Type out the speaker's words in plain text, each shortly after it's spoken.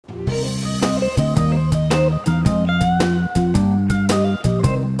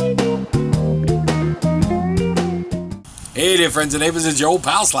Hey there, friends and neighbors, it's your old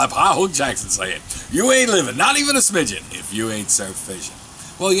pal Slap High Hook Jackson saying, you ain't living, not even a smidgen, if you ain't surf fishing.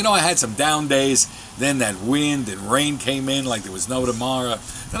 Well, you know, I had some down days, then that wind and rain came in like there was no tomorrow.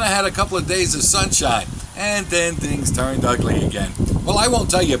 Then I had a couple of days of sunshine, and then things turned ugly again. Well, I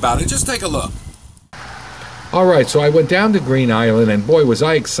won't tell you about it, just take a look. All right, so I went down to Green Island, and boy, was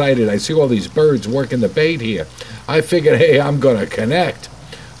I excited. I see all these birds working the bait here. I figured, hey, I'm going to connect.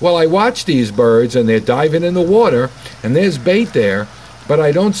 Well, I watch these birds, and they're diving in the water, and there's bait there, but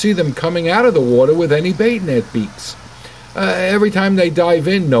I don't see them coming out of the water with any bait in their beaks. Every time they dive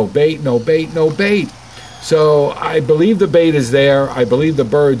in, no bait, no bait, no bait. So I believe the bait is there. I believe the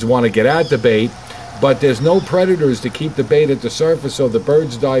birds want to get at the bait, but there's no predators to keep the bait at the surface, so the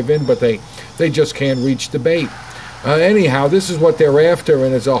birds dive in, but they just can't reach the bait. Anyhow, this is what they're after,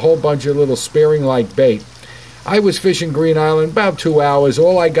 and it's a whole bunch of little spearing-like bait. I was fishing Green Island about 2 hours.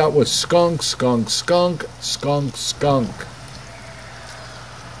 All I got was skunk, skunk, skunk, skunk, skunk.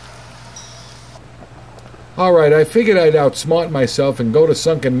 All right, I figured I'd outsmart myself and go to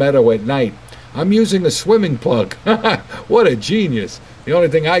Sunken Meadow at night. I'm using a swimming plug. What a genius. The only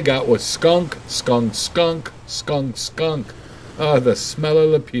thing I got was skunk, skunk, skunk, skunk, skunk. Oh, the smell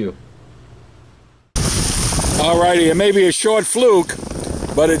of the pew. All righty, it may be a short fluke,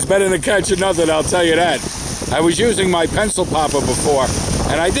 but it's better than catching nothing, I'll tell you that. I was using my pencil popper before,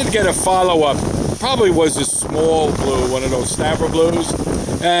 and I did get a follow-up. Probably was a small blue, one of those snapper blues.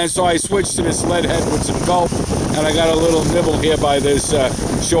 And so I switched to this lead head with some gulp, and I got a little nibble here by this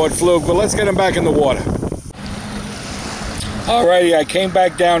short fluke. But let's get him back in the water. Alrighty, I came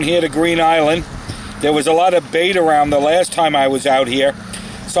back down here to Green Island. There was a lot of bait around the last time I was out here.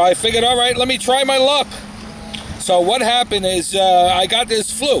 So I figured, all right, let me try my luck. So what happened is I got this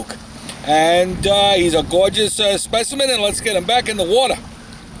fluke. And he's a gorgeous specimen, and let's get him back in the water.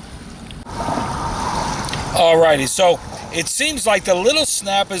 Alrighty, so it seems like the little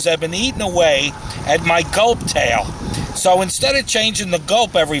snappers have been eating away at my gulp tail. So instead of changing the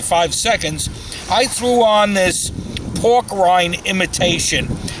gulp every 5 seconds, I threw on this pork rind imitation,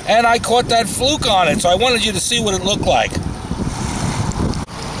 and I caught that fluke on it. So I wanted you to see what it looked like.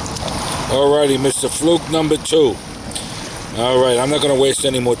 Alrighty, Mr. Fluke number 2. All right, I'm not going to waste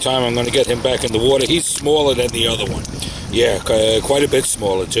any more time. I'm going to get him back in the water. He's smaller than the other one. Yeah, quite a bit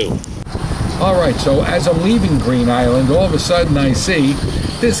smaller, too. All right, so as I'm leaving Green Island, all of a sudden I see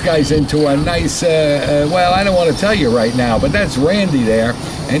this guy's into a nice, well, I don't want to tell you right now, but that's Randy there,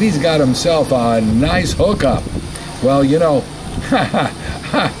 and he's got himself a nice hookup. Well, you know,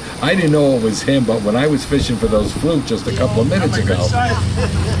 I didn't know it was him, but when I was fishing for those fluke just a couple of minutes ago,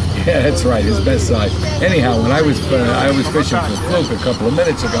 yeah, that's right, his best side. Anyhow, when I was fishing for fluke a couple of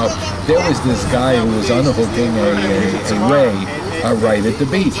minutes ago, there was this guy who was unhooking a ray right at the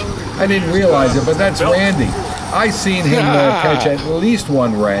beach. I didn't realize it, but that's Randy. I seen him catch at least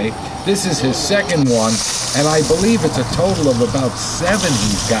one ray. This is his second one, and I believe it's a total of about 7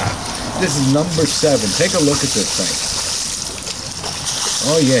 he's got. This is number 7. Take a look at this thing.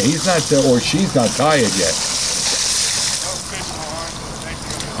 Oh yeah, he's not, or she's not tired yet.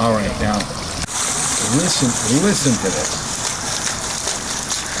 All right, now listen to this.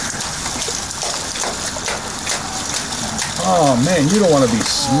 Oh man, you don't want to be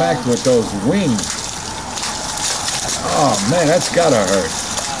smacked with those wings. Oh man, that's gotta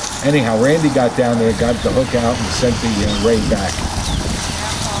hurt. Anyhow, Randy got down there, got the hook out, and sent the ray back.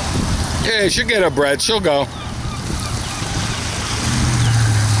 Yeah, she'll get her breath. She'll go.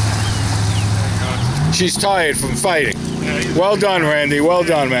 She's tired from fighting. Well done, Randy. Well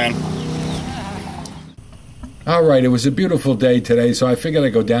done, man. All right, it was a beautiful day today, so I figured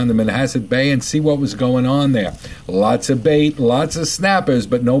I'd go down to Manhasset Bay and see what was going on there. Lots of bait, lots of snappers,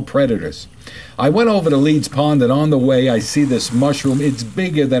 but no predators. I went over to Leeds Pond, and on the way, I see this mushroom. It's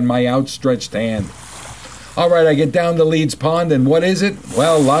bigger than my outstretched hand. All right, I get down to Leeds Pond, and what is it?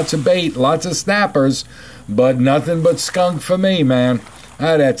 Well, lots of bait, lots of snappers, but nothing but skunk for me, man.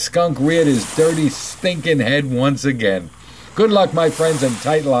 That skunk reared his dirty, stinking head once again. Good luck, my friends, and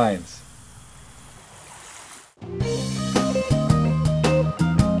tight lines.